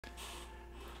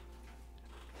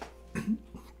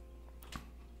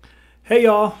Hey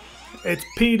y'all, it's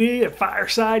PD at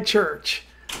Fireside Church.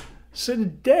 So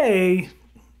today,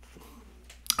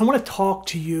 I want to talk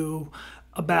to you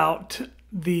about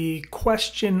the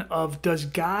question of, does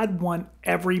God want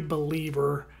every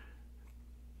believer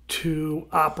to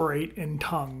operate in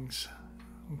tongues?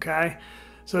 Okay,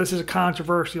 so this is a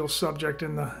controversial subject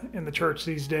in the church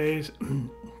these days.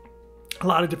 A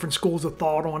lot of different schools of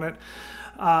thought on it.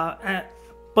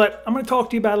 But I'm going to talk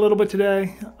to you about it a little bit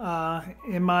today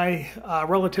in my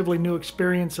relatively new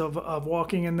experience of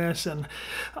walking in this. And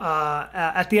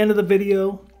at the end of the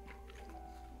video,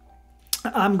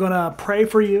 I'm going to pray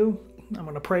for you. I'm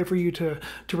going to pray for you to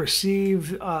receive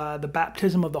the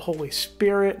baptism of the Holy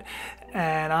Spirit.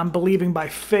 And I'm believing by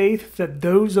faith that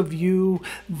those of you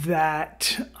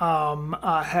that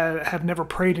have never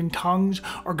prayed in tongues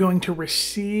are going to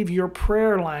receive your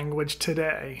prayer language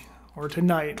today or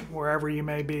tonight, wherever you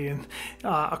may be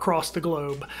across the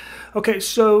globe. Okay,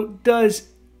 so does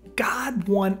God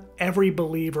want every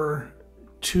believer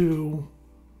to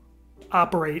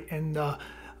operate in the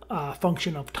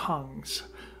function of tongues?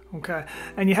 Okay,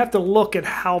 and you have to look at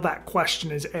how that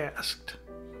question is asked.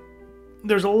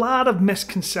 There's a lot of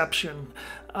misconception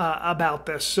about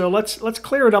this, so let's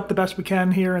clear it up the best we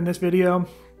can here in this video.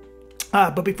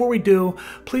 But before we do,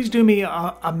 please do me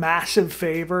a massive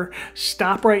favor.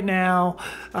 Stop right now.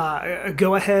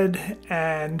 Go ahead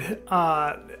and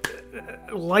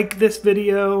like this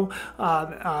video.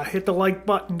 Hit the like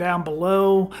button down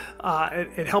below.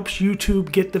 It helps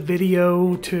YouTube get the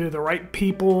video to the right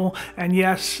people. And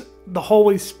yes, the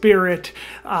Holy Spirit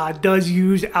does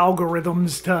use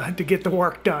algorithms to get the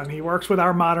work done. He works with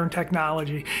our modern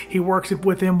technology. He works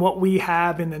within what we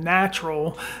have in the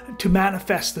natural to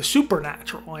manifest the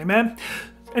supernatural. Amen?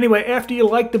 Anyway, after you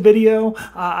like the video,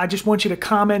 I just want you to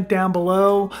comment down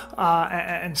below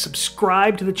and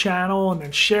subscribe to the channel, and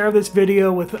then share this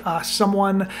video with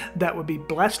someone that would be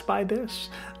blessed by this.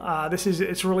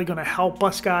 It's really going to help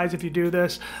us, guys, if you do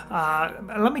this.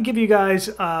 And let me give you guys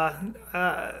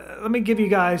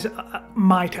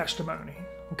my testimony.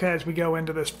 Okay, as we go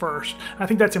into this first, I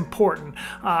think that's important.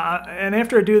 And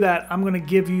after I do that, I'm going to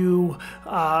give you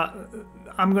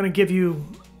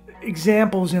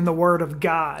examples in the Word of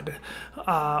God,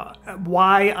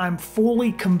 why I'm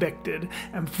fully convicted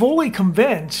and fully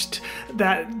convinced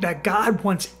that God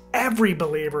wants every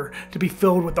believer to be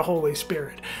filled with the Holy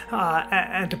Spirit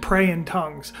and to pray in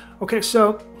tongues. Okay,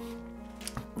 so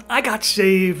I got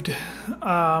saved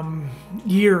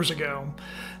years ago.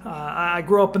 I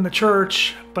grew up in the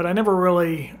church, but I never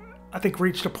really, I think,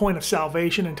 reached a point of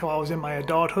salvation until I was in my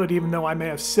adulthood, even though I may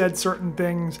have said certain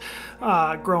things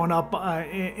growing up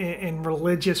in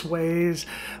religious ways.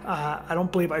 I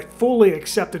don't believe I fully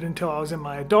accepted until I was in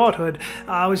my adulthood.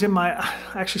 I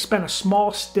actually spent a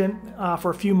small stint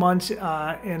for a few months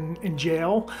in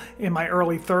jail in my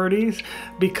early 30s,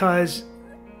 because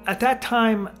at that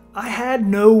time I had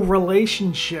no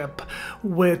relationship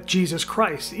with Jesus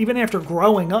Christ, even after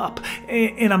growing up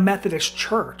in a Methodist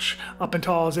church up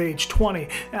until I was age 20.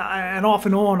 And off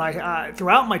and on,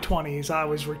 throughout my 20s, I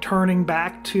was returning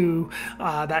back to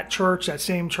that church, that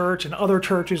same church, and other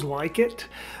churches like it.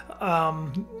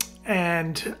 The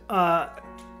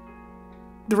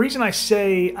reason I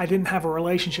say I didn't have a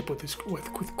relationship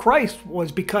with Christ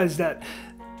was because that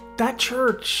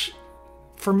church,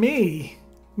 for me,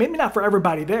 maybe not for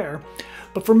everybody there,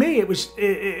 but for me, it was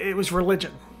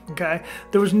religion. Okay,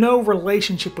 there was no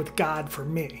relationship with God for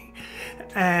me,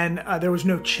 and there was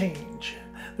no change.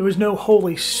 There was no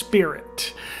Holy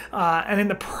Spirit, and in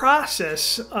the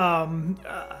process, as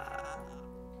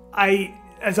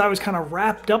I was kind of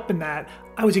wrapped up in that,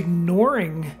 I was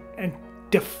ignoring and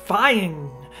defying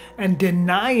and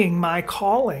denying my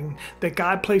calling that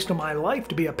God placed on my life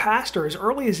to be a pastor as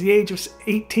early as the age of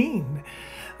 18.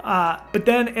 But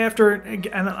then after,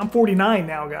 and I'm 49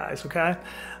 now, guys, okay?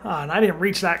 And I didn't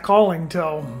reach that calling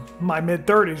till my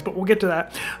mid-30s, but we'll get to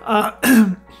that.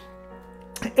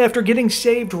 After getting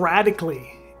saved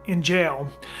radically in jail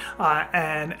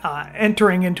and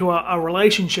entering into a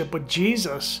relationship with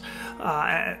Jesus,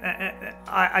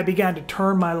 I began to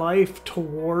turn my life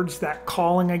towards that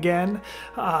calling again,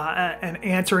 and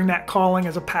answering that calling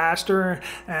as a pastor.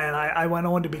 And I went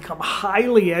on to become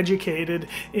highly educated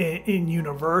in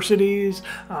universities.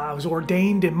 I was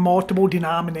ordained in multiple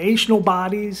denominational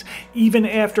bodies. Even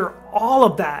after all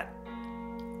of that,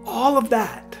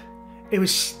 it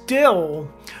was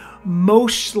still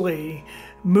mostly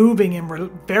moving in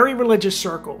very religious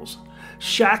circles,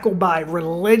 shackled by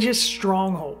religious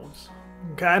strongholds.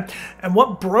 Okay, and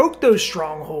what broke those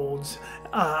strongholds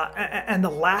and the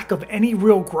lack of any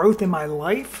real growth in my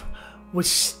life was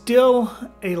still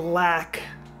a lack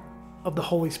of the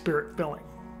Holy Spirit filling.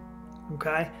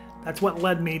 Okay? That's what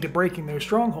led me to breaking those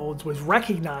strongholds, was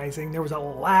recognizing there was a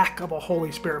lack of a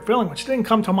Holy Spirit filling, which didn't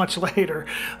come till much later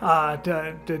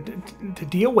to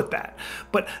deal with that.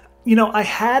 But, you know, I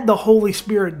had the Holy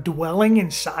Spirit dwelling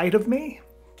inside of me,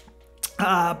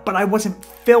 but I wasn't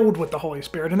filled with the Holy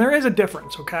Spirit. And there is a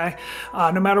difference, okay?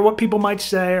 No matter what people might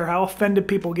say or how offended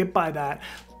people get by that,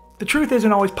 the truth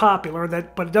isn't always popular,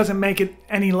 but it doesn't make it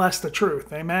any less the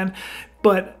truth, amen?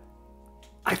 But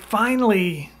I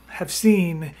finally have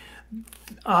seen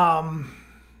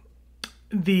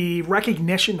the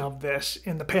recognition of this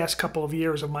in the past couple of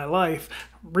years of my life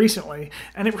recently,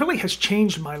 and it really has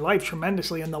changed my life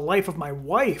tremendously, and the life of my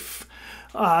wife,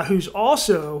 who's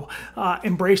also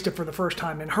embraced it for the first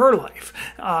time in her life.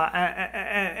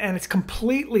 And it's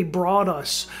completely brought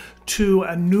us to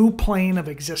a new plane of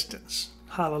existence.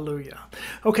 Hallelujah.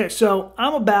 Okay, so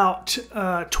I'm about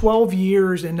 12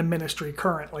 years into ministry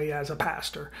currently as a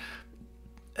pastor.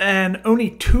 And only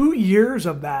 2 years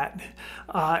of that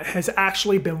has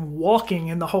actually been walking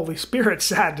in the Holy Spirit,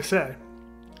 sad to say.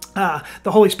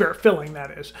 The Holy Spirit filling,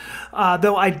 that is.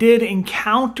 Though I did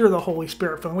encounter the Holy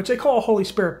Spirit filling, which they call Holy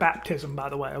Spirit baptism, by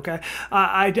the way, okay?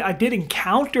 I did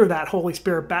encounter that Holy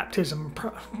Spirit baptism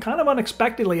kind of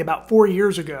unexpectedly about 4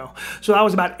 years ago. So that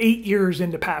was about 8 years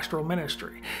into pastoral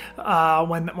ministry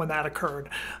when that occurred.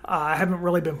 I haven't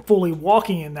really been fully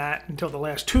walking in that until the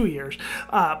last 2 years.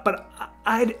 But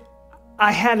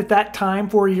I had at that time,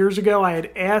 4 years ago, I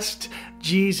had asked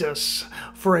Jesus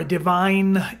for a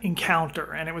divine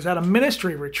encounter, and it was at a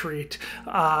ministry retreat,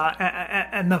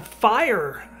 and the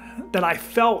fire that I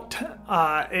felt,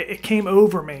 it came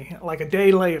over me like a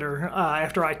day later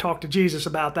after I talked to Jesus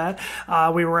about that.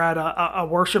 We were at a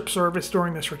worship service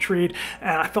during this retreat,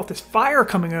 and I felt this fire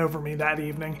coming over me that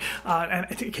evening, and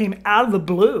it came out of the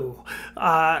blue,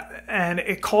 and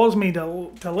it caused me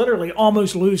to literally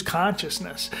almost lose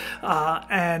consciousness. But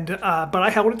I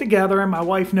held it together, and my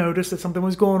wife noticed that something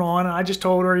was going on, and I just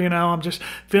told her, you know, I'm just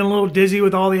feeling a little dizzy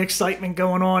with all the excitement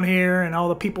going on here and all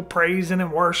the people praising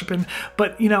and worshiping.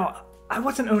 But, you know, I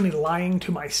wasn't only lying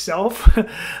to myself.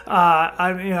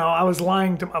 I was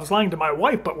lying to my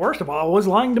wife, but worst of all, I was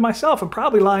lying to myself and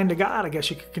probably lying to God, I guess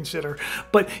you could consider.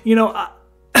 But, you know,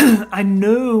 I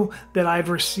know that I've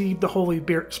received the Holy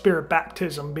Spirit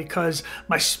baptism because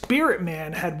my spirit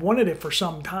man had wanted it for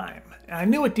some time. And I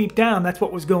knew it deep down, that's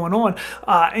what was going on.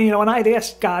 And I'd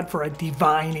asked God for a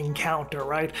divine encounter,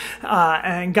 right?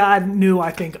 And God knew,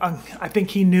 I think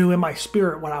he knew in my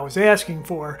spirit what I was asking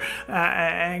for.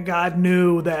 And God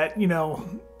knew that, you know,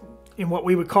 in what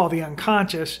we would call the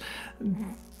unconscious,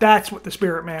 that's what the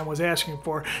spirit man was asking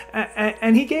for.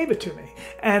 And he gave it to me.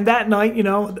 And that night, you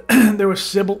know, there were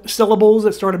syllables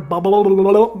that started bubbling,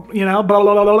 you know,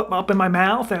 up in my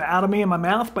mouth and out of me in my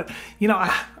mouth. But, you know,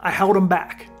 I held them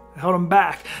back.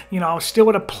 You know, I was still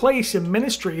at a place in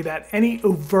ministry that any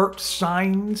overt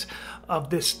signs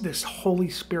of this Holy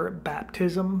Spirit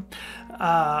baptism,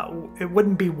 it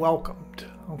wouldn't be welcomed,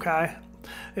 okay?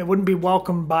 It wouldn't be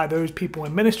welcomed by those people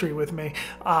in ministry with me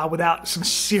without some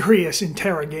serious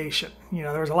interrogation. You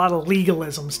know, there was a lot of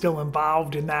legalism still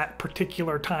involved in that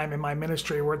particular time in my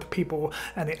ministry, where the people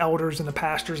and the elders and the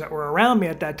pastors that were around me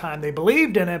at that time, they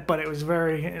believed in it, but it was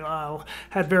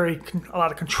had a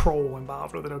lot of control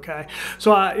involved with it, okay?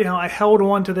 So, I held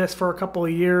on to this for a couple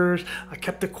of years. I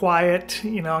kept it quiet,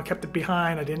 you know, I kept it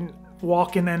behind. I didn't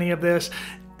walk in any of this.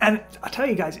 And I'll tell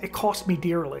you guys, it cost me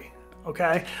dearly.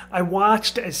 Okay, I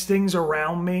watched as things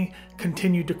around me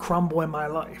continued to crumble in my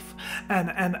life,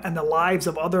 and the lives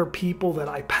of other people that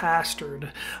I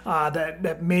pastored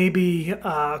that maybe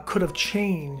could have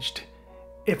changed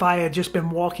if I had just been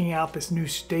walking out this new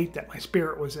state that my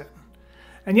spirit was in.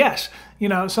 And yes, you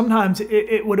know, sometimes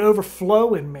it would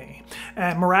overflow in me,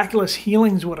 and miraculous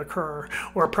healings would occur,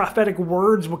 or prophetic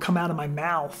words would come out of my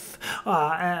mouth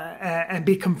and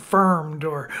be confirmed,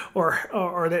 or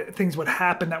that things would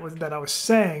happen that I was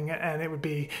saying, and it would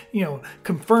be, you know,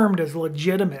 confirmed as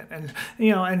legitimate, and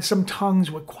you know, and some tongues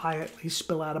would quietly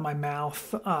spill out of my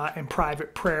mouth in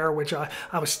private prayer, which I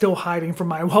was still hiding from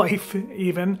my wife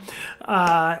even,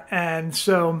 and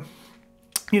so,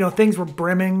 you know, things were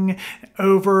brimming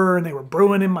over and they were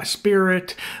brewing in my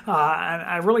spirit, and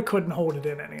I really couldn't hold it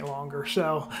in any longer.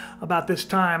 So about this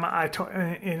time,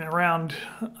 in around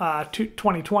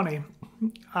 2020,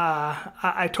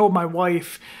 I told my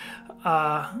wife,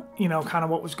 you know, kind of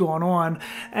what was going on.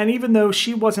 And even though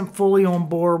she wasn't fully on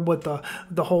board with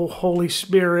the whole Holy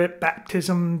Spirit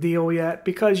baptism deal yet,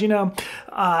 because, you know,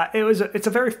 it's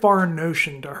a very foreign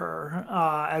notion to her,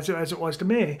 as it was to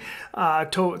me,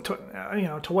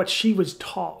 to what she was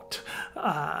taught,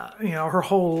 you know, her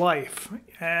whole life.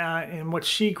 in what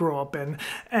she grew up in.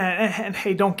 And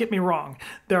hey, don't get me wrong.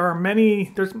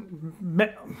 There's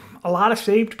a lot of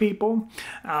saved people,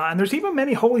 and there's even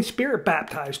many Holy Spirit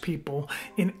baptized people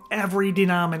in every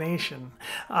denomination.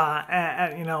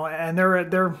 And there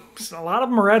a lot of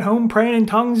them are at home praying in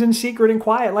tongues in secret and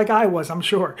quiet, like I was, I'm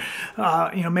sure.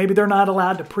 Maybe they're not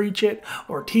allowed to preach it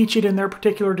or teach it in their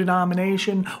particular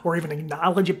denomination or even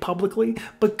acknowledge it publicly,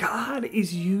 but God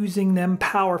is using them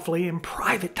powerfully in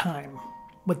private time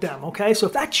with them, okay? So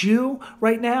if that's you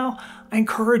right now, I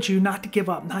encourage you not to give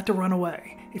up, not to run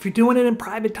away. If you're doing it in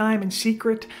private time, in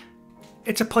secret,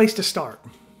 it's a place to start.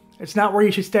 It's not where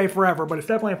you should stay forever, but it's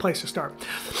definitely a place to start.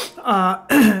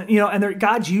 And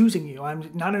God's using you.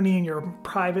 Not only in your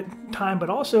private time,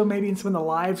 but also maybe in some of the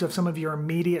lives of some of your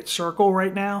immediate circle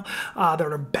right now that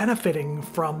are benefiting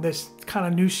from this kind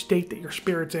of new state that your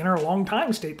spirit's in, or a long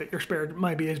time state that your spirit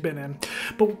maybe has been in.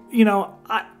 But,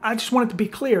 I just want it to be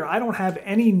clear. I don't have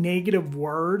any negative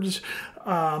words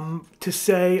to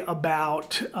say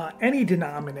about any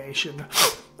denomination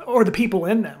or the people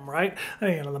in them, right?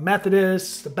 The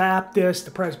Methodists, the Baptists, the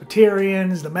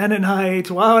Presbyterians, the Mennonites,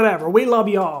 whatever. We love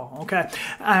y'all, okay?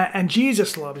 And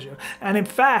Jesus loves you. And in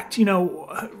fact,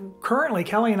 currently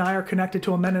Kelly and I are connected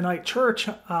to a Mennonite church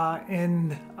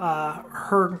in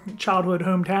her childhood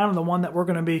hometown, and the one that we're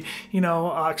going to be,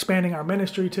 expanding our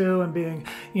ministry to and being,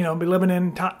 be living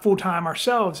in full time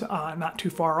ourselves, not too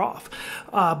far off.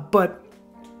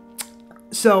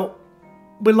 So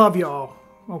we love y'all.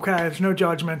 Okay, there's no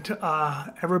judgment.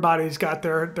 Everybody's got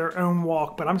their own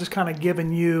walk, but I'm just kind of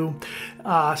giving you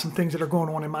some things that are going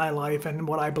on in my life and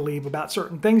what I believe about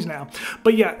certain things now.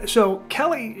 But yeah, so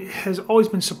Kelly has always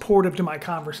been supportive to my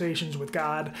conversations with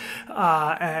God,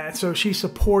 and so she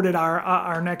supported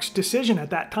our next decision at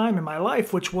that time in my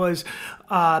life, which was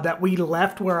that we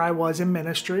left where I was in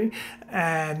ministry,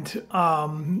 and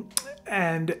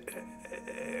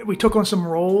we took on some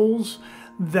roles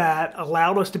that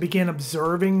allowed us to begin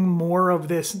observing more of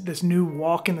this new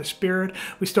walk in the Spirit.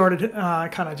 We started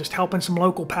kind of just helping some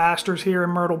local pastors here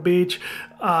in Myrtle Beach,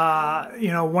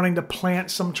 wanting to plant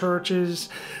some churches,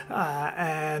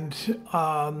 and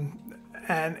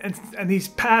these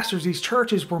pastors, these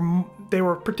churches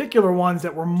were particular ones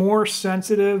that were more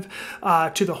sensitive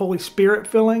to the Holy Spirit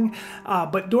filling.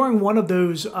 But during one of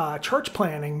those church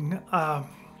planning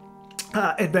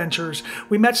adventures,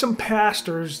 we met some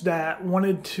pastors that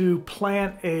wanted to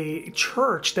plant a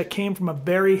church that came from a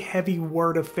very heavy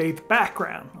word of faith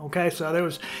background. Okay, so that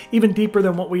was even deeper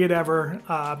than what we had ever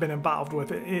been involved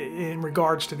with in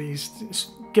regards to these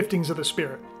giftings of the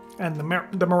Spirit and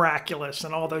the miraculous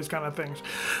and all those kind of things.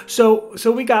 So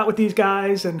we got with these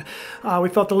guys, and we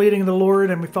felt the leading of the Lord,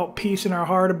 and we felt peace in our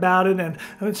heart about it, and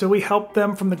so we helped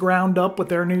them from the ground up with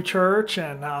their new church,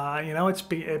 and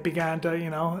it began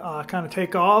to kind of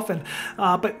take off, and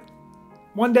but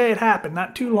one day it happened,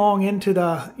 not too long into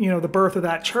the birth of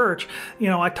that church.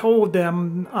 I told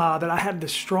them that I had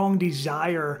this strong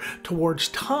desire towards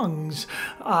tongues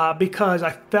because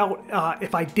I felt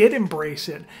if I did embrace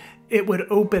it, it would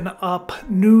open up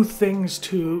new things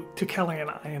to Kelly and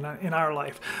I in our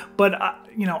life. But,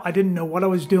 I didn't know what I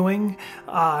was doing,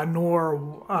 nor,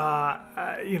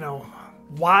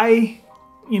 why,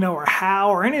 or how,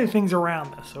 or any of the things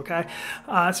around this, okay?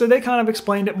 So they kind of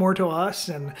explained it more to us,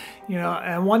 and,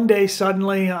 and one day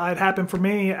suddenly it happened for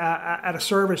me at a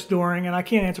service during, and I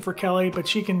can't answer for Kelly, but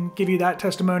she can give you that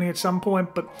testimony at some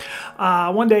point, but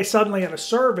one day suddenly at a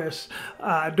service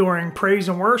during praise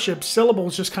and worship,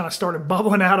 syllables just kind of started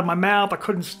bubbling out of my mouth. I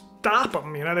couldn't stop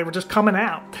them, they were just coming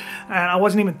out, and I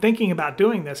wasn't even thinking about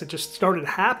doing this. It just started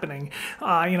happening.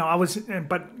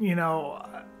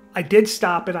 I did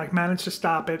stop it. I managed to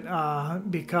stop it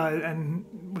because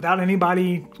without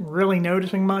anybody really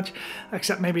noticing much,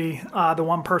 except maybe the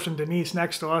one person, Denise,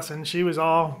 next to us, and she was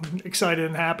all excited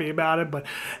and happy about it.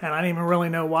 And I didn't even really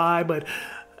know why, but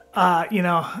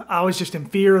I was just in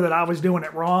fear that I was doing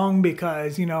it wrong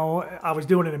because I was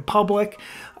doing it in public.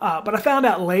 But I found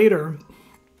out later,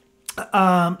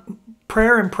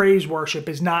 prayer and praise worship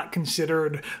is not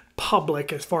considered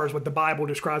public as far as what the Bible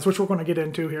describes, which we're going to get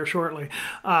into here shortly,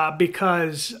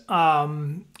 because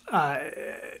unless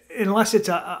it's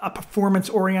a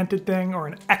performance-oriented thing or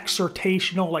an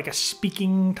exhortational, like a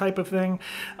speaking type of thing,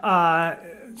 I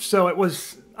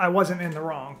wasn't in the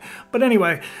wrong. But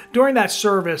anyway, during that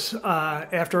service,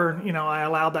 after, I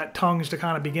allowed that tongues to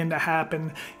kind of begin to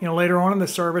happen, later on in the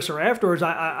service or afterwards,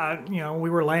 we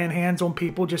were laying hands on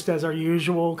people just as our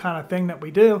usual kind of thing that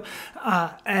we do.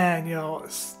 And,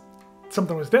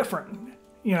 something was different.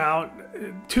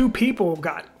 2 people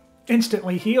got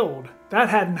instantly healed. That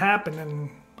hadn't happened in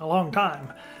a long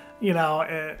time.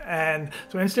 and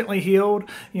so instantly healed.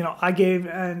 I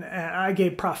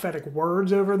gave prophetic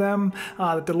words over them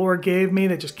that the Lord gave me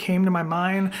that just came to my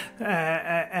mind,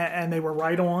 and they were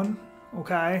right on.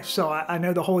 Okay, so I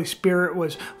know the Holy Spirit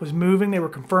was moving. They were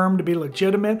confirmed to be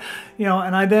legitimate,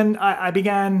 and I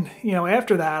began,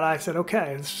 after that, I said,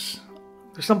 okay,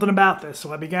 there's something about this.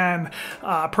 So I began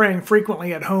praying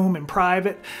frequently at home in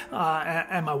private,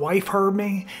 and my wife heard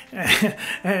me,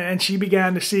 and she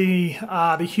began to see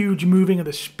the huge moving of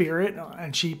the Spirit,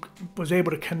 and she was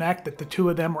able to connect that the two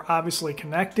of them were obviously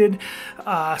connected.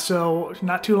 So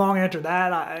not too long after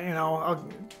that,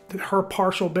 her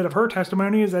partial bit of her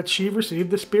testimony is that she received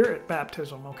the Spirit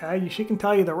baptism. Okay, she can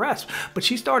tell you the rest, but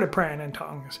she started praying in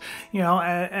tongues,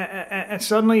 and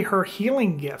suddenly her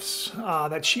healing gifts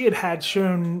that she had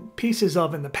shown pieces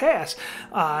of in the past,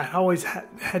 always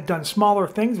had done smaller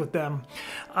things with them.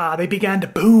 They began to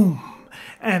boom.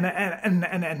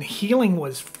 And healing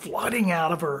was flooding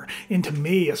out of her into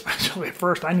me, especially at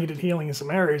first. I needed healing in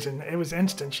some areas, and it was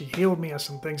instant. She healed me of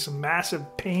some things, some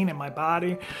massive pain in my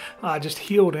body, just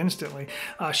healed instantly.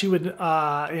 She would,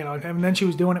 and then she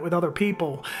was doing it with other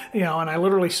people, and I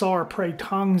literally saw her pray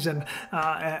tongues and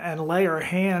lay her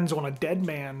hands on a dead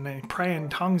man and pray in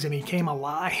tongues, and he came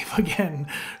alive again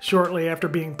shortly after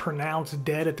being pronounced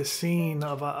dead at the scene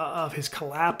of his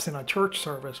collapse in a church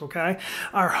service. Okay,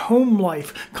 our home life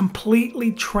completely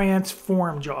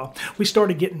transformed, y'all. We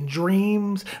started getting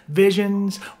dreams,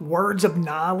 visions, words of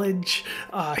knowledge,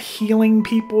 healing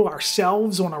people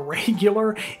ourselves on a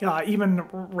regular, even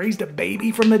raised a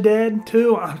baby from the dead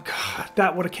too. Oh, God,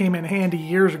 that would have came in handy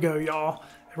years ago, y'all.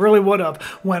 It really would have,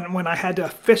 when I had to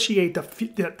officiate the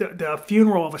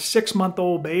funeral of a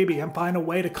 6-month-old baby and find a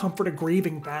way to comfort a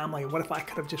grieving family. What if I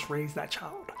could have just raised that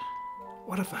child?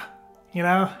 What if,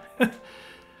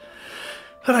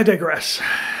 But I digress.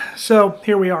 So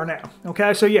here we are now.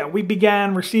 Okay, so yeah, we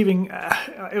began receiving,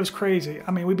 it was crazy.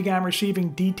 I mean, we began receiving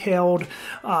detailed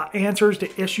answers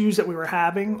to issues that we were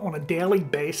having on a daily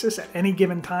basis at any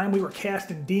given time. We were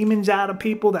casting demons out of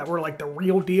people that were like the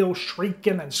real deal,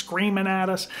 shrieking and screaming at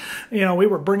us. We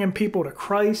were bringing people to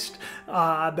Christ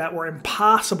that were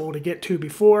impossible to get to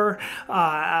before,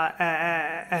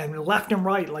 and left and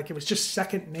right, like it was just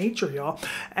second nature, y'all.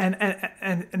 And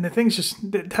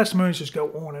the testimonies just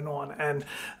go on and on. And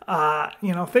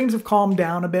things have calmed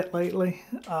down a bit lately,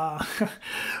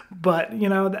 but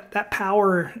that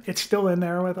power, it's still in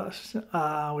there with us.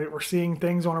 We're seeing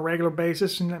things on a regular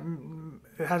basis, and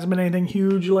it hasn't been anything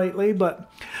huge lately,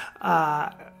 but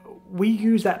we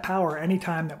use that power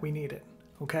anytime that we need it.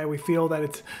 Okay, we feel that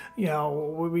it's,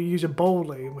 we use it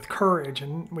boldly with courage,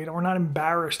 and we're not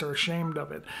embarrassed or ashamed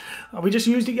of it. We just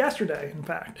used it yesterday, in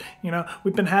fact.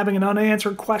 We've been having an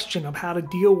unanswered question of how to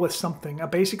deal with something, a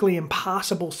basically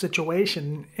impossible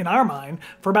situation in our mind,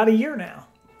 for about a year now.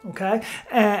 Okay,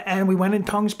 and we went in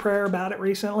tongues prayer about it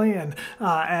recently, and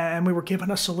we were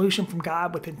given a solution from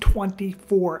God within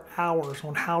 24 hours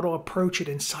on how to approach it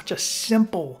in such a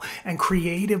simple and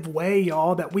creative way,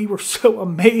 y'all, that we were so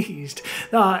amazed.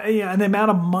 And the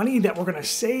amount of money that we're going to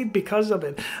save because of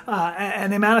it,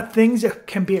 and the amount of things that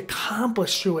can be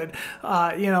accomplished through it,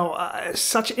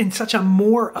 in such a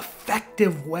more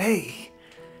effective way.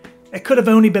 It could have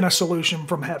only been a solution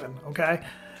from heaven. Okay,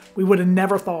 we would have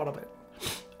never thought of it.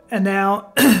 And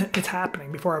now it's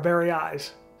happening before our very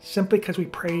eyes, simply because we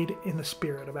prayed in the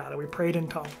Spirit about it. We prayed in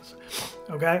tongues,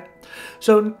 okay?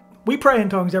 So we pray in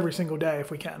tongues every single day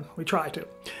if we can. We try to.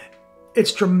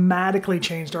 It's dramatically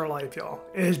changed our life, y'all.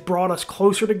 It has brought us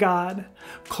closer to God,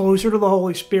 closer to the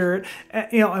Holy Spirit.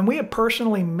 And we have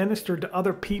personally ministered to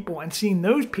other people and seen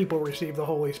those people receive the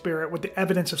Holy Spirit with the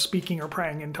evidence of speaking or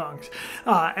praying in tongues.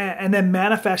 And then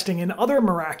manifesting in other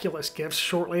miraculous gifts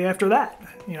shortly after that,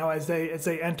 as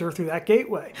they enter through that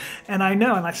gateway. And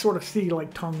I sort of see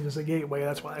like tongues as a gateway.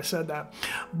 That's why I said that.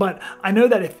 But I know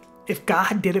that if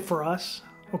God did it for us,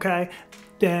 okay,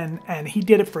 and He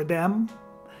did it for them,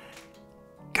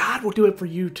 God will do it for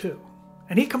you too.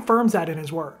 And He confirms that in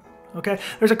His Word. Okay,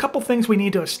 there's a couple things we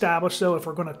need to establish, though, if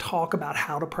we're going to talk about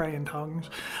how to pray in tongues,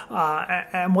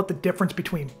 and what the difference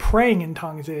between praying in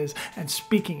tongues is and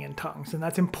speaking in tongues. And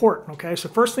that's important, okay? So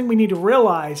first thing we need to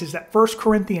realize is that 1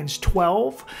 Corinthians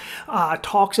 12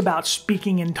 talks about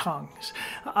speaking in tongues.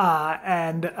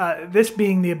 This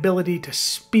being the ability to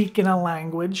speak in a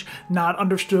language not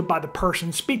understood by the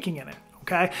person speaking in it,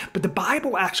 okay? But the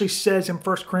Bible actually says in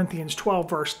 1 Corinthians 12,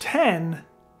 verse 10,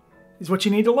 is what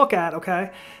you need to look at,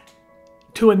 okay?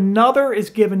 To another is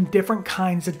given different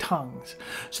kinds of tongues.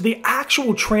 So the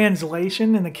actual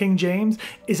translation in the King James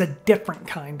is a different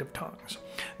kind of tongues,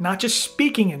 not just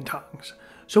speaking in tongues.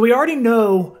 So we already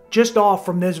know just off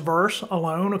from this verse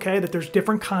alone, okay, that there's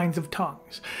different kinds of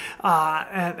tongues.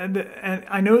 And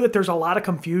I know that there's a lot of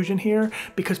confusion here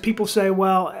because people say,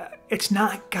 well, it's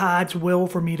not God's will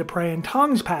for me to pray in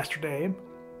tongues, Pastor Dave,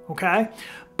 okay?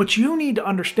 But you need to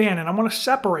understand, and I want to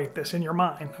separate this in your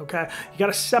mind, okay? You got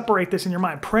to separate this in your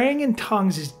mind. Praying in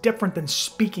tongues is different than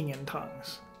speaking in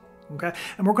tongues, okay?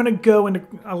 And we're going to go into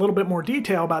a little bit more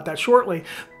detail about that shortly,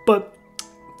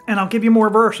 and I'll give you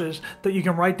more verses that you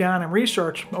can write down and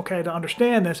research, okay, to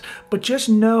understand this. But just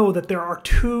know that there are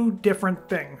two different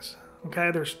things, okay?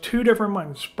 There's two different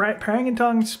ones, praying in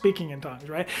tongues, speaking in tongues,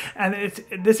 right? And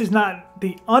this is not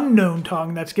the unknown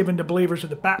tongue that's given to believers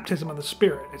of the baptism of the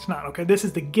Spirit. It's not, okay? This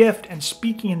is the gift and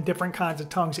speaking in different kinds of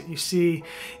tongues that you see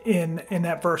in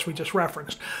that verse we just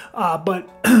referenced.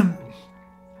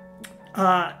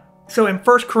 So in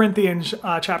 1 Corinthians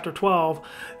chapter 12,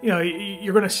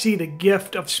 you're going to see the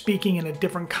gift of speaking in a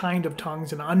different kind of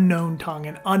tongues, an unknown tongue,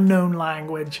 an unknown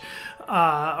language,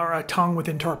 or a tongue with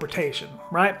interpretation,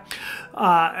 right?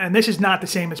 And this is not the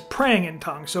same as praying in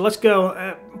tongues. So let's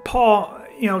go. Paul,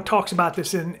 talks about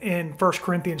this in 1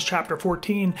 Corinthians chapter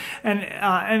 14.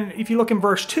 And if you look in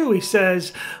verse 2, he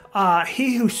says,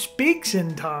 he who speaks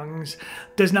in tongues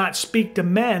does not speak to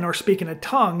men, or speak in a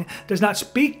tongue, does not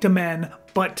speak to men,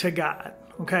 but to God,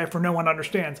 okay? For no one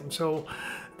understands him. So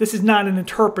this is not an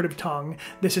interpretive tongue.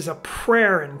 This is a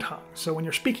prayer in tongues. So when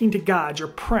you're speaking to God, you're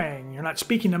praying. You're not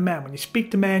speaking to men. When you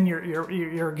speak to men,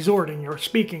 you're exhorting. You're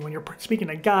speaking. When you're speaking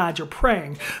to God, you're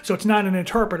praying. So it's not an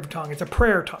interpretive tongue. It's a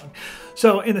prayer tongue.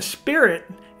 So in the Spirit,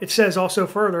 it says also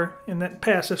further in that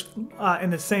passage, in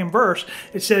the same verse,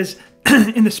 it says,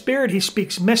 in the Spirit, he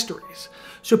speaks mysteries.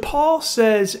 So Paul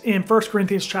says in 1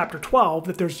 Corinthians chapter 12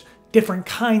 that there's different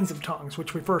kinds of tongues,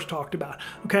 which we first talked about.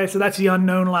 Okay, so that's the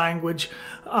unknown language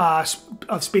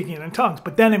of speaking in tongues.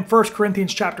 But then in 1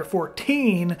 Corinthians chapter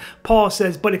 14, Paul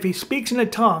says, but if he speaks in a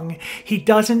tongue, he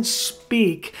doesn't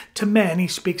speak to men, he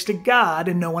speaks to God,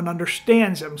 and no one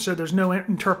understands him. So there's no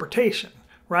interpretation,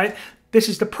 right? This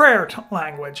is the prayer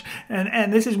language.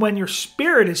 And this is when your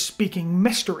spirit is speaking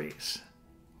mysteries.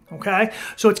 Okay,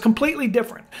 so it's completely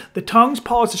different. The tongues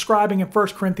Paul is describing in 1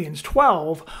 Corinthians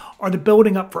 12 are the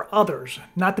building up for others,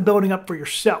 not the building up for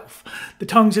yourself. The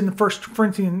tongues in the 1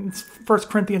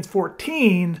 Corinthians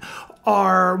 14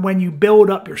 are when you build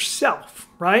up yourself,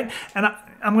 right? And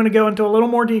I'm going to go into a little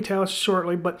more detail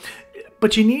shortly, but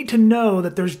you need to know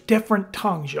that there's different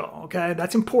tongues, y'all, okay?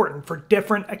 That's important for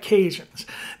different occasions.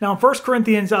 Now, in 1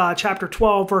 Corinthians chapter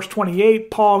 12, verse 28,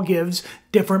 Paul gives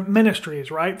different ministries,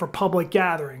 right, for public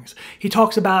gatherings. He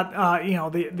talks about,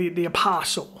 the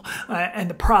apostle and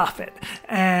the prophet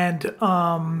and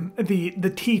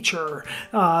the teacher.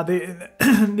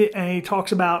 And he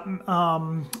talks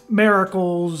about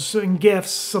miracles and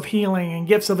gifts of healing and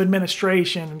gifts of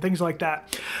administration and things like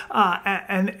that.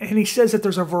 And he says that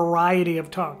there's a variety of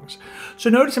tongues. So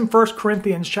notice in 1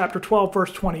 Corinthians chapter 12,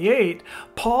 verse 28,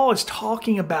 Paul is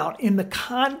talking about in the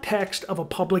context of a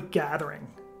public gathering.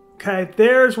 Okay,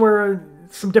 there's where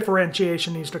some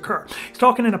differentiation needs to occur. He's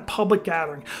talking in a public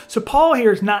gathering. So Paul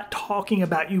here is not talking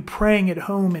about you praying at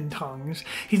home in tongues.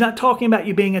 He's not talking about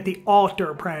you being at the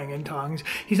altar praying in tongues.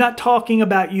 He's not talking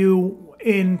about you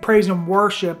in praise and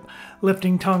worship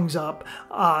lifting tongues up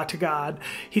to God.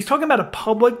 He's talking about a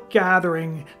public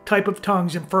gathering type of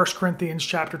tongues in 1 Corinthians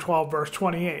chapter 12, verse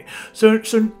 28. So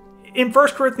in 1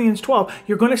 Corinthians 12,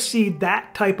 you're going to see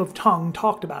that type of tongue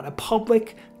talked about, a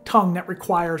public tongue that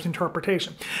requires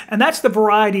interpretation. And that's the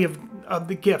variety of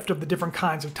the gift of the different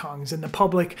kinds of tongues in the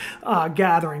public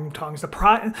gathering tongues. The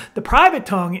private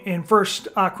tongue in 1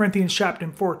 Corinthians chapter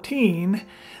 14,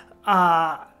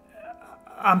 1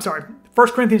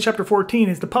 Corinthians chapter 14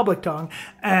 is the public tongue,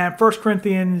 and 1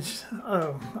 Corinthians,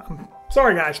 1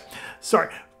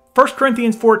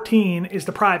 Corinthians 14 is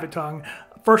the private tongue.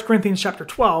 1 Corinthians chapter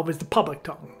 12 is the public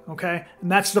tongue, okay?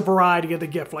 And that's the variety of the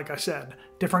gift, like I said.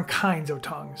 Different kinds of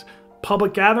tongues.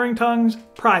 Public gathering tongues,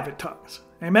 private tongues.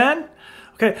 Amen?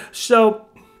 Okay, so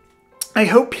I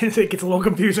hope it gets a little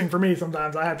confusing for me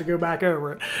sometimes. I have to go back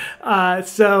over it.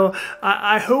 So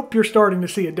I hope you're starting to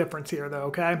see a difference here, though,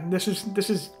 okay? This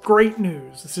is great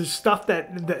news. This is stuff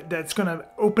that's going to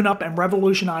open up and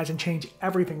revolutionize and change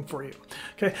everything for you,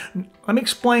 okay? Let me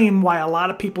explain why a lot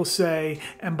of people say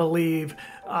and believe,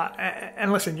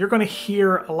 and listen, you're going to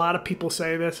hear a lot of people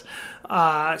say this.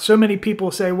 So many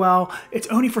people say, well, it's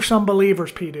only for some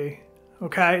believers, PD,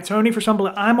 okay? It's only for some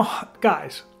believers.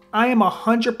 Guys, I am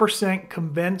 100%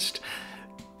 convinced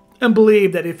and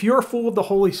believe that if you're full of the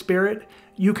Holy Spirit,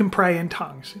 you can pray in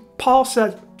tongues. Paul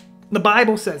says, the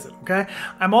Bible says it, okay?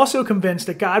 I'm also convinced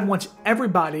that God wants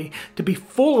everybody to be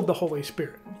full of the Holy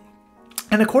Spirit.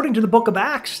 And according to the book of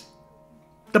Acts,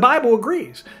 the Bible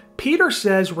agrees. Peter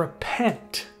says,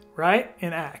 repent, right?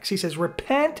 In Acts. He says,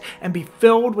 repent and be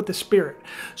filled with the Spirit.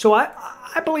 So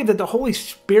I believe that the Holy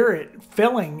Spirit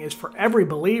filling is for every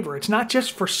believer. It's not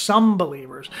just for some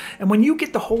believers. And when you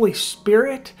get the Holy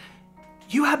Spirit,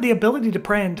 you have the ability to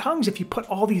pray in tongues if you put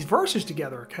all these verses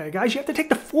together, okay, guys? You have to take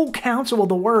the full counsel of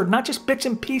the word, not just bits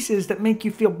and pieces that make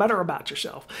you feel better about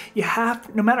yourself. You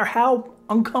have, no matter how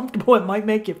uncomfortable it might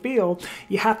make you feel,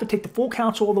 you have to take the full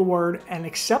counsel of the word and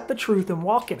accept the truth and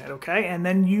walk in it, okay? And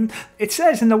then it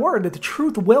says in the word that the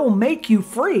truth will make you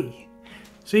free.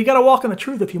 So you got to walk in the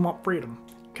truth if you want freedom,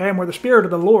 okay? And where the Spirit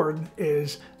of the Lord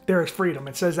is, there is freedom.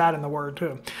 It says that in the word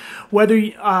too. Whether,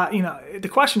 the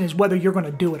question is whether you're going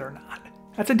to do it or not.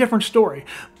 That's a different story,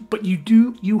 but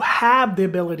you have the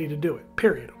ability to do it,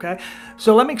 period, okay?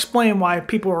 So let me explain why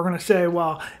people are going to say,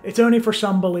 well, it's only for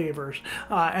some believers,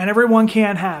 and everyone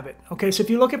can't have it, okay? So if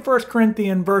you look at 1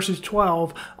 Corinthians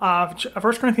 12,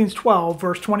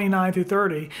 verse 29 through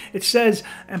 30, it says,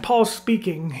 and Paul's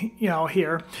speaking,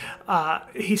 here,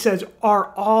 he says,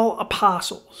 are all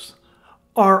apostles?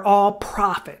 Are all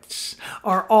prophets?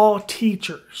 Are all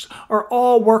teachers? Are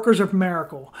all workers of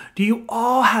miracle? Do you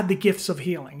all have the gifts of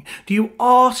healing? Do you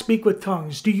all speak with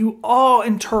tongues? Do you all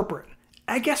interpret?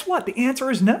 And guess what? The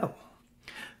answer is no.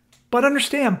 But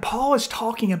understand, Paul is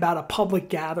talking about a public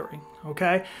gathering,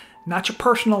 okay? Not your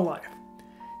personal life.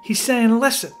 He's saying,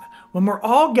 listen, when we're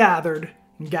all gathered,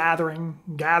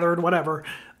 whatever,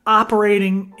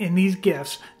 operating in these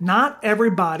gifts, not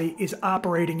everybody is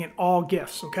operating in all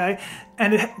gifts, okay?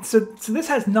 And so this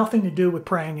has nothing to do with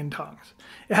praying in tongues.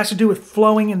 It has to do with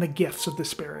flowing in the gifts of the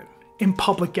Spirit in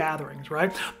public gatherings,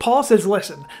 right? Paul says,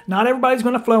 listen, not everybody's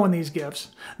going to flow in these gifts.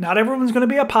 Not everyone's going to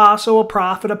be an apostle, a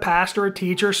prophet, a pastor, a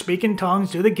teacher, speak in tongues,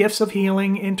 do the gifts of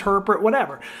healing, interpret,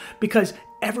 whatever. Because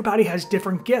everybody has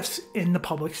different gifts in the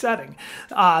public setting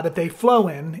that they flow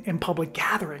in public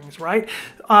gatherings, right?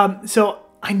 So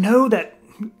I know that,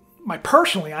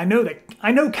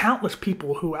 I know countless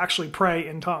people who actually pray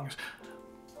in tongues,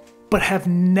 but have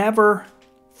never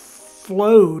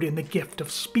flowed in the gift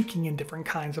of speaking in different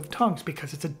kinds of tongues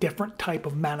because it's a different type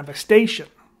of manifestation,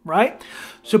 right?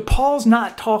 So Paul's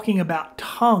not talking about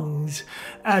tongues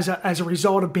as a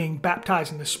result of being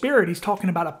baptized in the Spirit. He's talking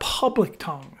about a public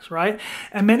tongues, right?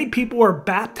 And many people are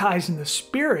baptized in the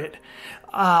Spirit,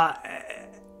 and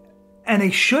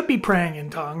they should be praying in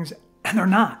tongues, and they're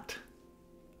not.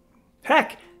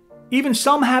 Heck, even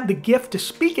some have the gift to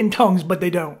speak in tongues, but they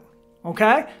don't.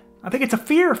 Okay? I think it's a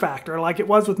fear factor like it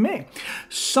was with me.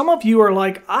 Some of you are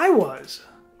like I was,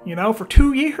 for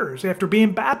 2 years after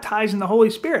being baptized in the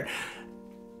Holy Spirit.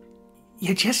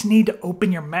 You just need to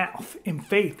open your mouth in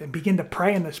faith and begin to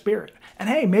pray in the Spirit. And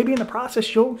hey, maybe in the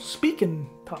process you'll speak in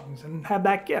tongues and have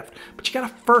that gift. But you got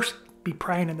to first be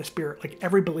praying in the Spirit like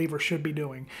every believer should be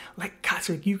doing. Like God,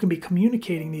 so you can be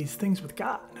communicating these things with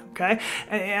God, okay?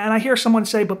 And I hear someone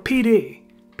say, but PD,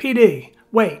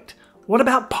 wait, what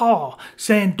about Paul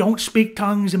saying don't speak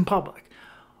tongues in public?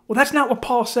 Well, that's not what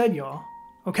Paul said, y'all,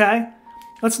 okay?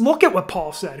 Let's look at what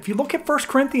Paul said. If you look at 1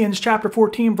 Corinthians chapter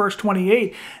 14, verse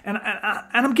 28, and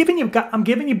I'm giving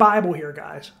you Bible here,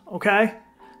 guys, okay?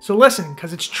 So listen,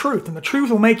 because it's truth, and the truth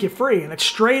will make you free, and it's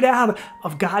straight out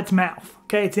of God's mouth.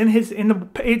 Okay, it's in the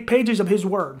pages of His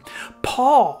Word.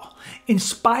 Paul,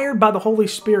 inspired by the Holy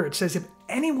Spirit, says if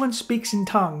anyone speaks in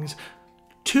tongues,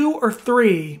 2 or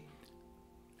 3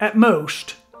 at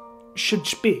most should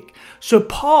speak. So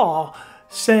Paul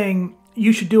saying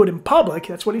you should do it in public,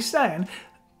 that's what he's saying.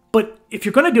 But if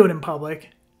you're going to do it in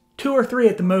public, 2 or 3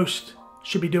 at the most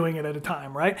should be doing it at a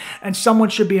time, right? And someone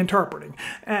should be interpreting.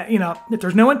 If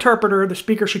there's no interpreter, the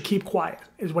speaker should keep quiet,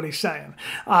 is what he's saying.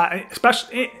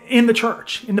 Especially in the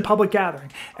church, in the public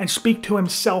gathering, and speak to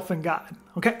himself and God.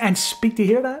 Okay? And speak to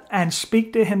hear that? And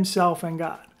speak to himself and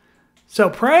God. So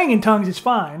praying in tongues is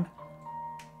fine.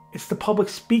 It's the public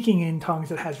speaking in tongues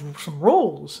that has some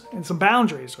rules and some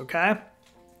boundaries, okay?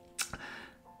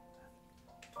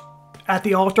 At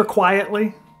the altar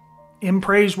quietly, in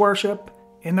praise worship,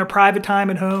 in their private time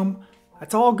at home,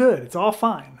 that's all good. It's all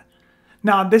fine.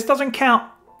 Now, this doesn't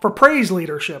count for praise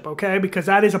leadership, okay? Because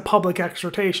that is a public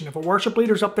exhortation. If a worship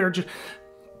leader's up there just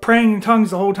praying in tongues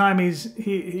the whole time he's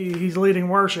leading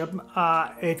worship,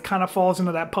 it kind of falls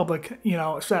into that public,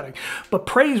 setting. But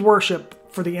praise worship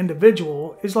for the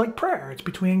individual is like prayer. It's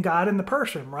between God and the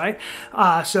person, right?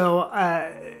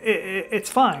 It's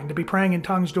fine to be praying in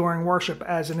tongues during worship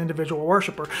as an individual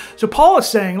worshiper. So Paul is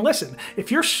saying, listen,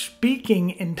 if you're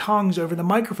speaking in tongues over the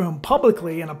microphone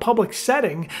publicly in a public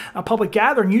setting, a public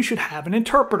gathering, you should have an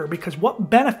interpreter, because what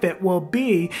benefit will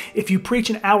be if you preach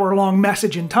an hour-long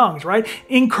message in tongues, right?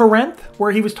 In Corinth,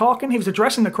 where he was talking, he was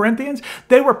addressing the Corinthians,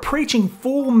 they were preaching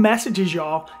full messages,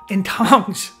 y'all, in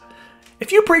tongues.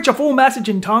 If you preach a full message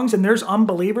in tongues and there's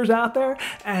unbelievers out there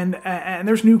and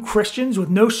there's new Christians with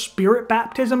no spirit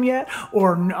baptism yet,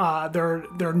 or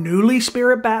they're newly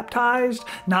spirit baptized,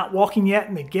 not walking yet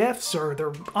in the gifts, or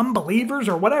they're unbelievers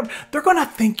or whatever, they're going to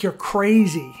think you're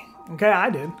crazy. Okay, I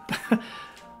did.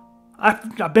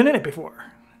 I've been in it before,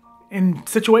 in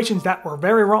situations that were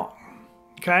very wrong.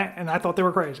 Okay, and I thought they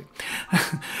were crazy.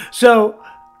 So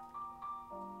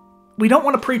we don't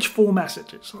want to preach full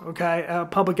messages, okay,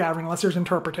 public gathering, unless there's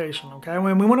interpretation, okay?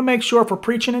 When we want to make sure if we're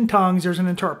preaching in tongues, there's an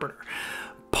interpreter.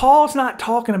 Paul's not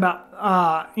talking about,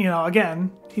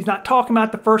 again, he's not talking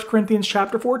about the 1 Corinthians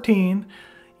chapter 14,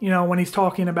 when he's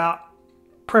talking about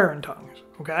prayer in tongues,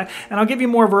 okay? And I'll give you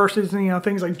more verses,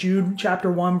 things like Jude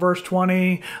chapter 1, verse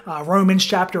 20, Romans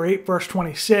chapter 8, verse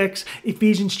 26,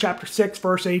 Ephesians chapter 6,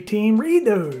 verse 18. Read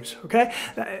those, okay?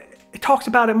 It talks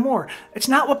about it more. It's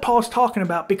not what Paul's talking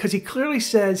about, because he clearly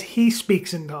says he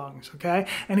speaks in tongues, okay?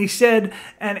 And he said,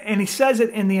 and he says it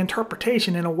in the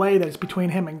interpretation in a way that is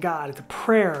between him and God. It's a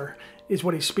prayer is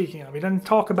what he's speaking of. He doesn't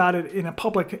talk about it in a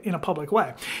public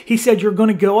way. He said you're going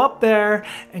to go up there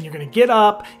and you're going to get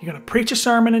up, you're going to preach a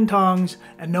sermon in tongues,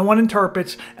 and no one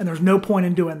interprets, and there's no point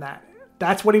in doing that.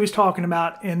 That's what he was talking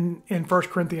about in 1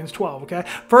 Corinthians 12, okay?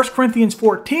 1 Corinthians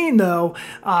 14, though,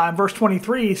 in verse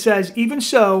 23, he says, even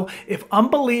so, if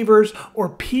unbelievers or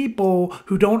people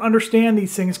who don't understand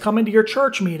these things come into your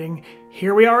church meeting,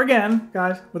 here we are again,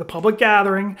 guys, with a public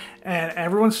gathering, and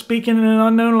everyone's speaking in an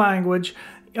unknown language,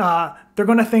 they're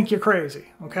going to think you're crazy,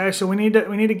 okay? So we need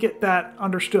to get that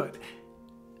understood.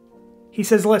 He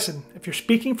says, listen, if you're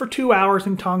speaking for 2 hours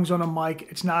in tongues on a mic,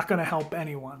 it's not going to help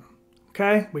anyone.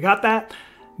 Okay, we got that?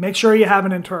 Make sure you have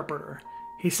an interpreter.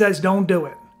 He says don't do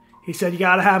it. He said you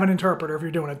got to have an interpreter if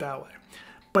you're doing it that way.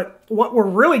 But what we're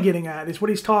really getting at is what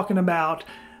he's talking about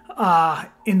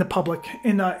in the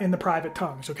private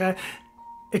tongues, okay?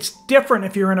 It's different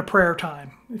if you're in a prayer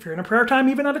time. If you're in a prayer time,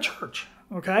 even at a church,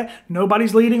 okay?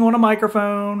 Nobody's leading on a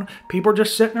microphone. People are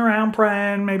just sitting around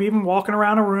praying, maybe even walking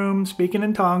around a room, speaking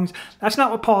in tongues. That's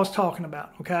not what Paul's talking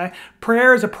about, okay?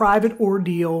 Prayer is a private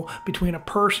ordeal between a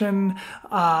person,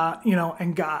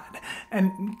 and God.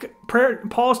 And prayer,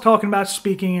 Paul's talking about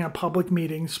speaking in a public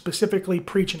meeting, specifically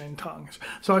preaching in tongues.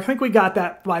 So I think we got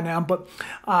that by now, but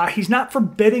he's not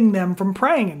forbidding them from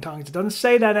praying in tongues. It doesn't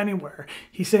say that anywhere.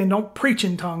 He's saying don't preach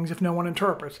in tongues if no one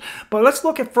interprets. But let's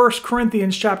look at 1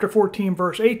 Corinthians chapter 14,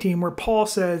 verse 18, where Paul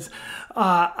says,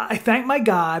 I thank my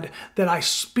God that I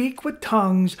speak with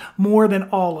tongues more than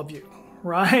all of you,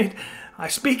 right? I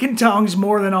speak in tongues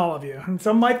more than all of you. And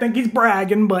some might think he's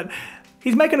bragging, but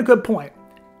he's making a good point.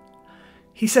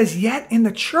 He says, yet in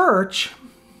the church,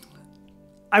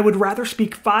 I would rather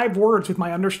speak 5 words with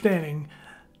my understanding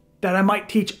that I might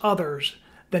teach others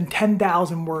than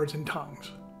 10,000 words in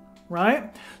tongues,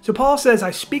 right? So Paul says, I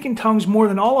speak in tongues more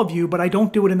than all of you, but I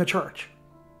don't do it in the church.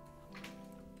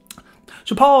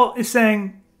 So Paul is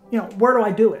saying, where do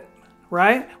I do it,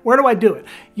 right? Where do I do it?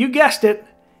 You guessed it.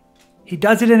 He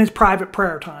does it in his private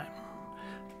prayer time.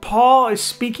 Paul is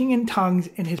speaking in tongues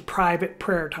in his private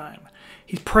prayer time.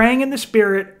 He's praying in the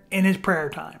Spirit in his prayer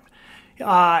time.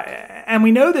 And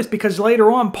we know this because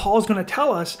later on, Paul's going to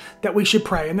tell us that we should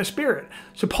pray in the Spirit.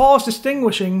 So Paul's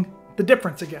distinguishing the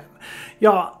difference again.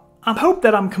 Y'all, I hope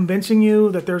that I'm convincing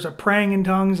you that there's a praying in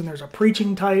tongues and there's a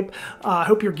preaching type. I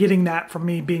hope you're getting that from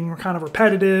me being kind of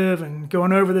repetitive and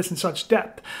going over this in such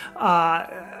depth.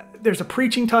 There's a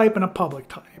preaching type and a public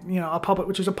type. A public,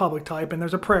 which is a public type, and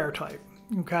there's a prayer type,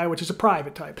 okay, which is a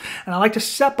private type. And I like to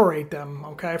separate them,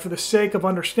 okay, for the sake of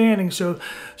understanding. So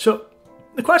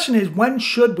the question is, when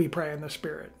should we pray in the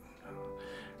Spirit?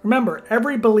 Remember,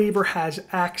 every believer has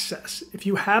access. If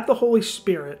you have the Holy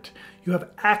Spirit, you have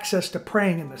access to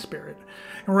praying in the Spirit.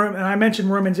 And I mentioned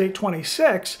Romans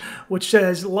 8:26, which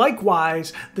says,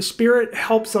 likewise, the Spirit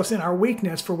helps us in our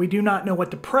weakness, for we do not know what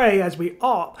to pray as we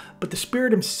ought, but the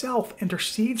Spirit himself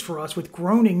intercedes for us with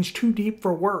groanings too deep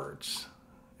for words.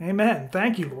 Amen.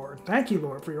 Thank you, Lord. Thank you,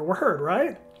 Lord, for your word,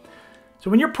 right? So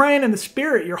when you're praying in the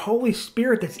Spirit, your Holy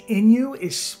Spirit that's in you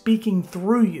is speaking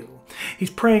through you.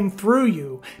 He's praying through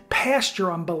you, past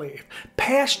your unbelief,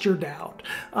 past your doubt,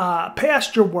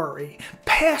 past your worry,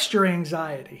 past your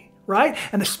anxiety, right?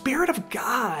 And the Spirit of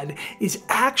God is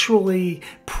actually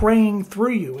praying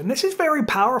through you. And this is very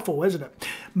powerful, isn't it?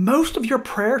 Most of your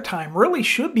prayer time really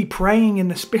should be praying in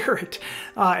the Spirit,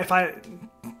 if I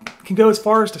can go as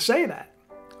far as to say that,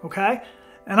 okay?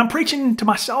 And I'm preaching to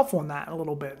myself on that a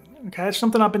little bit, okay? It's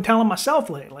something I've been telling myself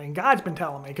lately, and God's been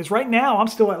telling me, because right now I'm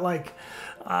still at like,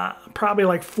 probably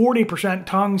like 40%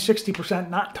 tongues, 60%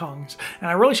 not tongues. And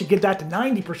I really should get that to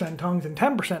 90% tongues and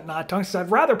 10% not tongues, because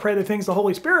I'd rather pray the things the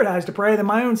Holy Spirit has to pray than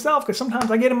my own self, because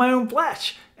sometimes I get in my own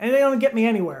flesh, and they don't get me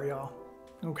anywhere, y'all,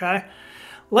 okay?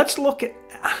 Let's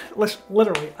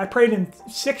literally, I prayed in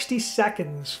 60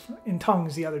 seconds in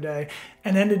tongues the other day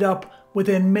and ended up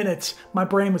within minutes, my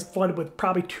brain was flooded with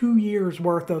probably 2 years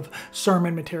worth of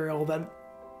sermon material that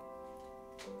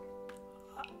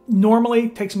normally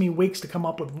takes me weeks to come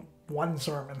up with one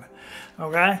sermon,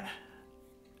 okay?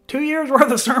 2 years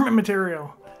worth of sermon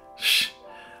material.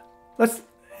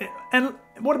 And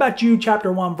what about Jude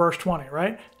chapter 1, verse 20,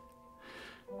 right?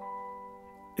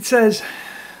 It says,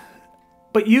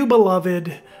 "But you,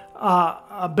 beloved,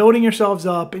 building yourselves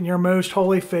up in your most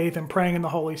holy faith and praying in the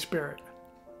Holy Spirit."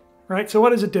 Right? So what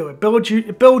does it do? It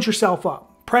builds yourself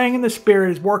up. Praying in the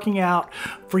Spirit is working out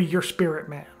for your spirit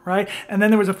man, right? And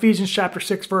then there was Ephesians chapter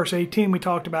 6, verse 18 we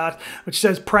talked about, which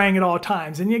says praying at all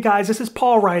times. And you guys, this is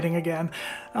Paul writing again.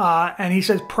 And he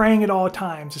says praying at all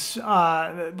times.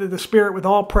 The Spirit with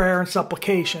all prayer and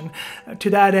supplication. To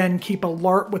that end, keep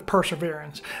alert with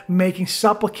perseverance, making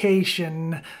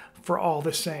supplication for all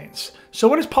the saints. So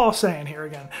what is Paul saying here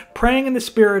again? Praying in the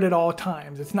Spirit at all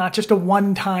times. It's not just a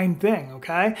one-time thing,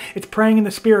 okay? It's praying in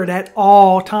the Spirit at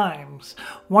all times.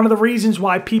 One of the reasons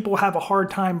why people have a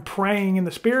hard time praying in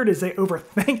the Spirit is they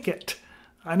overthink it.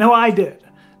 I know I did.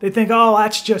 They think, oh,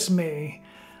 that's just me.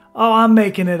 Oh, I'm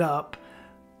making it up.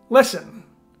 Listen,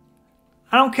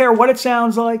 I don't care what it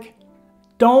sounds like.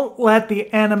 Don't let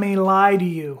the enemy lie to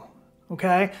you,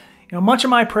 okay? You know, much of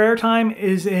my prayer time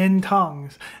is in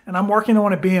tongues, and I'm working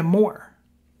on it being more,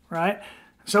 right?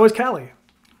 So is Kelly,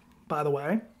 by the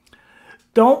way.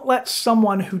 Don't let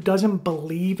someone who doesn't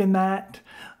believe in that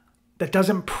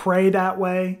doesn't pray that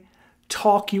way,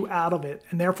 talk you out of it,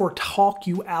 and therefore talk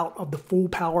you out of the full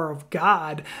power of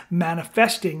God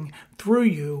manifesting through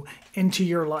you into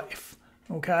your life,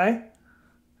 okay?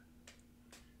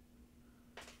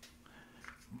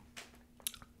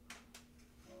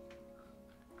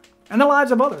 And the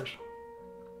lives of others.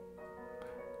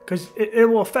 Because it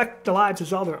will affect the lives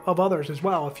of others as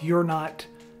well if you're not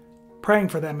praying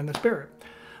for them in the Spirit.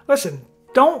 Listen,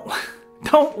 don't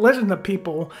listen to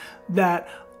people that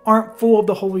aren't full of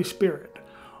the Holy Spirit.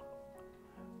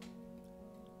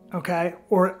 Okay?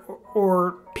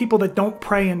 Or people that don't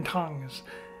pray in tongues.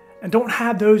 And don't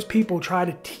have those people try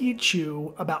to teach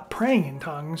you about praying in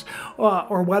tongues,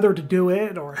 or whether to do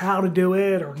it, or how to do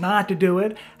it, or not to do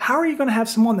it. How are you going to have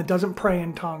someone that doesn't pray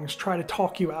in tongues try to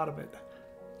talk you out of it?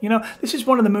 You know, this is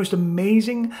one of the most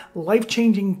amazing,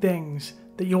 life-changing things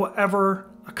that you'll ever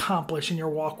accomplish in your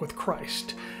walk with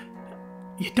Christ.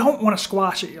 You don't want to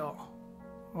squash it, y'all.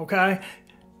 Okay?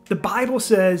 The Bible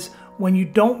says when you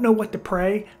don't know what to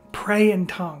pray, pray in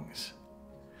tongues.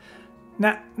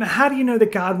 Now, how do you know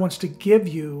that God wants to give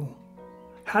you,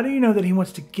 how do you know that He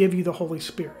wants to give you the Holy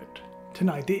Spirit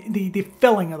tonight, the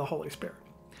filling of the Holy Spirit?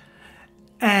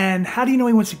 And how do you know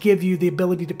He wants to give you the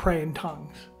ability to pray in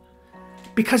tongues?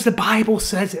 Because the Bible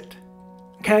says it,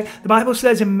 okay? The Bible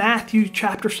says in Matthew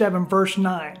chapter 7, verse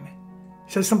 9,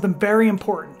 it says something very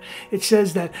important. It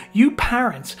says that you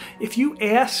parents, if your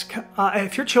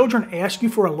children ask you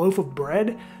for a loaf of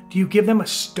bread, do you give them a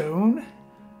stone,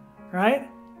 right?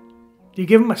 Do you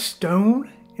give them a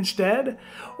stone instead?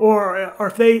 Or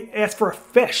if they ask for a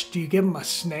fish, do you give them a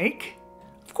snake?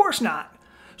 Of course not.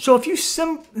 So if you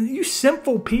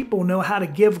sinful people know how to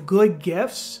give good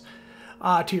gifts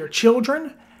to your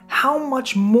children, how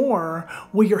much more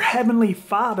will your Heavenly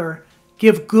Father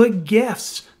give good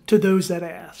gifts to those that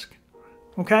ask?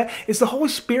 Okay? Is the Holy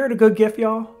Spirit a good gift,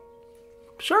 y'all?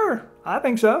 Sure, I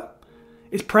think so.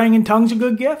 Is praying in tongues a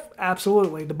good gift?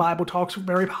 Absolutely. The Bible talks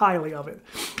very highly of it.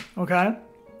 Okay?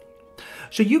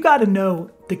 So you got to know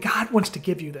that God wants to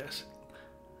give you this.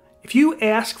 If you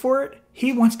ask for it,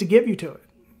 He wants to give you to it.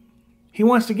 He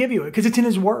wants to give you it because it's in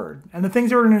His Word. And the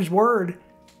things that are in His Word,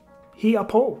 He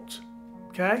upholds.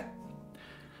 Okay?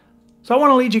 So I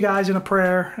want to lead you guys in a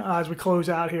prayer as we close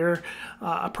out here.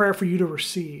 A prayer for you to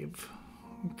receive.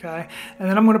 Okay? And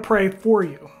then I'm going to pray for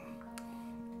you.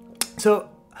 So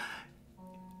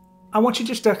I want you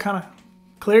just to kind of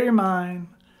clear your mind,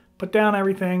 put down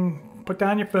everything, put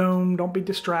down your phone, don't be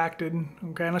distracted,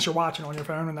 okay, unless you're watching on your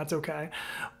phone, and that's okay.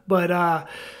 But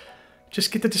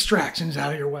just get the distractions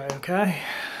out of your way, okay?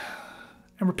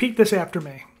 and repeat this after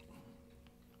me.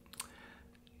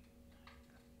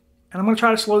 And I'm going to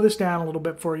try to slow this down a little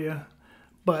bit for you,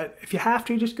 but if you have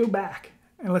to, just go back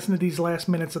and listen to these last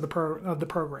minutes of the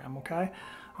program, okay?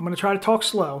 I'm going to try to talk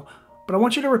slow, but I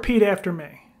want you to repeat after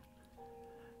me.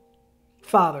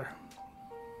 Father,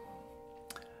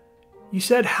 you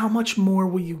said, how much more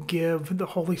will you give the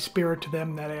Holy Spirit to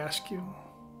them that ask you?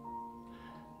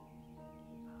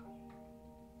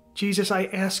 Jesus, I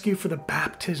ask you for the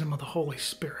baptism of the Holy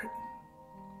Spirit.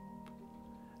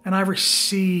 And I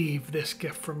receive this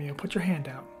gift from you. Put your hand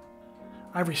out.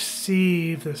 I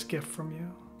receive this gift from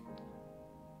you.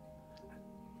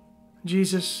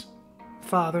 Jesus,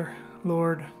 Father,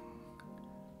 Lord,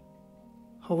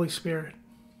 Holy Spirit,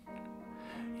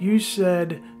 you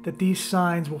said that these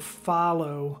signs will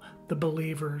follow the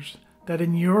believers, that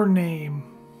in your name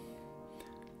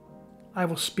I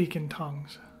will speak in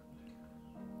tongues.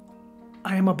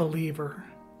 I am a believer,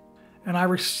 and I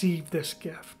receive this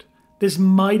gift. This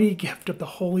mighty gift of the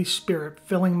Holy Spirit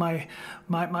filling my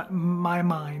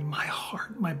mind, my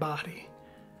heart, my body.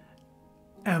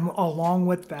 And along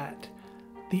with that,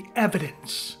 the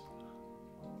evidence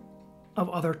of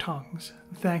other tongues.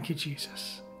 Thank you,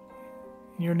 Jesus.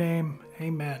 In your name,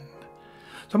 amen.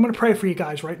 So I'm going to pray for you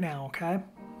guys right now, okay?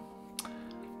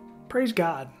 Praise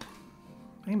God.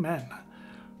 Amen.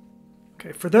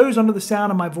 Okay, for those under the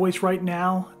sound of my voice right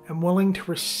now and willing to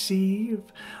receive,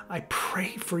 I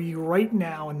pray for you right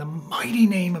now in the mighty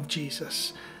name of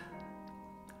Jesus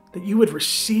that you would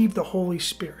receive the Holy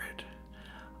Spirit.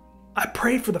 I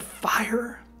pray for the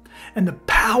fire and the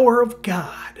power of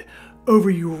God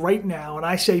over you right now. And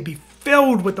I say be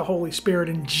filled with the Holy Spirit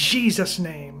in Jesus'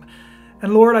 name.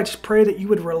 And Lord, I just pray that you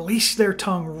would release their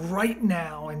tongue right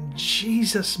now in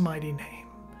Jesus' mighty name.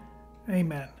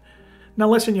 Amen. Now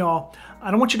listen, y'all,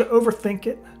 I don't want you to overthink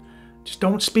it. Just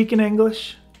don't speak in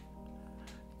English.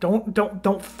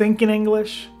 Don't think in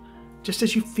English. Just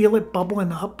as you feel it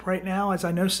bubbling up right now, as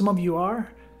I know some of you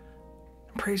are,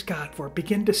 praise God for it.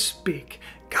 Begin to speak.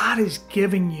 God is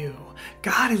giving you.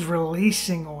 God is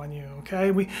releasing on you,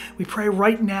 okay? We pray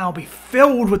right now, be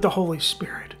filled with the Holy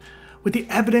Spirit, with the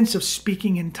evidence of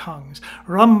speaking in tongues.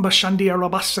 Ramba shandia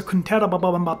rabassa kuntera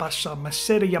babamba bassa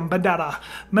masera yambadara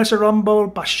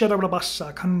mesarambo bashara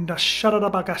rabassa kanda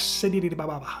sharabaga sidiri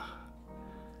bababa.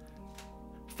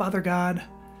 Father God,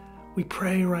 we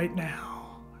pray right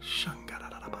now.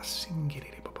 Shangara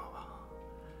rabasingiri bababa.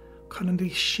 Kanandi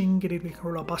shingiri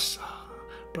rabassa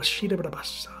brashida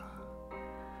rabassa.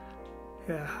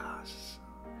 Yes.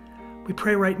 We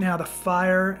pray right now the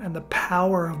fire and the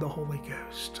power of the Holy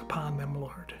Ghost upon them,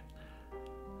 Lord.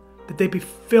 That they be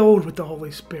filled with the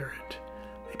Holy Spirit.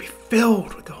 They be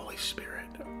filled with the Holy Spirit.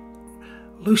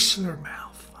 Loosen their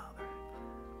mouth, Father.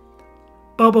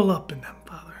 Bubble up in them,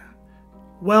 Father.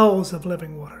 Wells of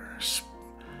living water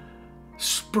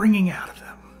springing out of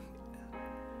them.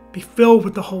 Be filled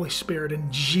with the Holy Spirit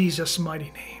in Jesus'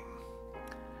 mighty name.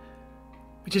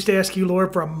 We just ask you,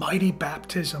 Lord, for a mighty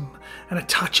baptism and a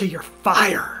touch of your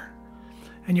fire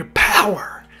and your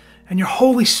power and your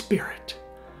Holy Spirit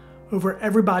over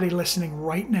everybody listening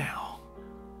right now.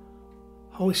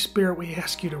 Holy Spirit, we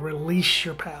ask you to release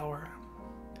your power.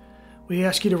 We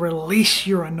ask you to release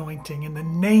your anointing in the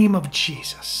name of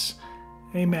Jesus.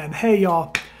 Amen. Hey,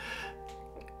 y'all,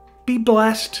 be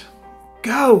blessed.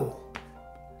 Go.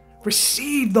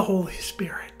 Receive the Holy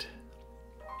Spirit.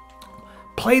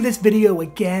 Play this video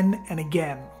again and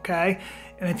again, okay?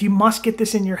 And if you must get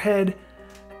this in your head,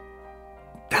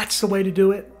 that's the way to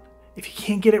do it. If you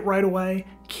can't get it right away,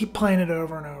 keep playing it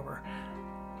over and over.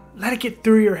 Let it get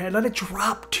through your head. Let it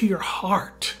drop to your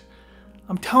heart.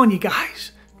 I'm telling you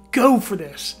guys, go for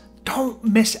this. Don't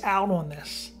miss out on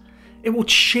this. It will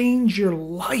change your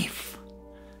life.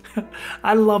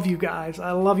 I love you guys.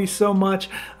 I love you so much.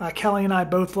 Kelly and I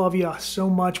both love you so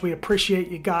much. We appreciate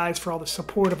you guys for all the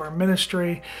support of our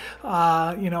ministry.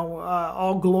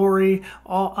 All glory,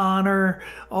 all honor,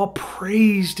 all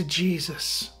praise to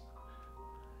Jesus.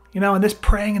 And this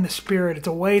praying in the Spirit, it's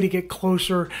a way to get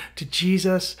closer to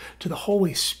Jesus, to the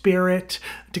Holy Spirit,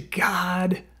 to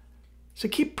God. So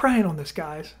keep praying on this,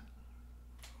 guys.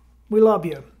 We love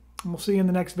you. And we'll see you in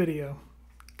the next video.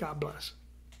 God bless.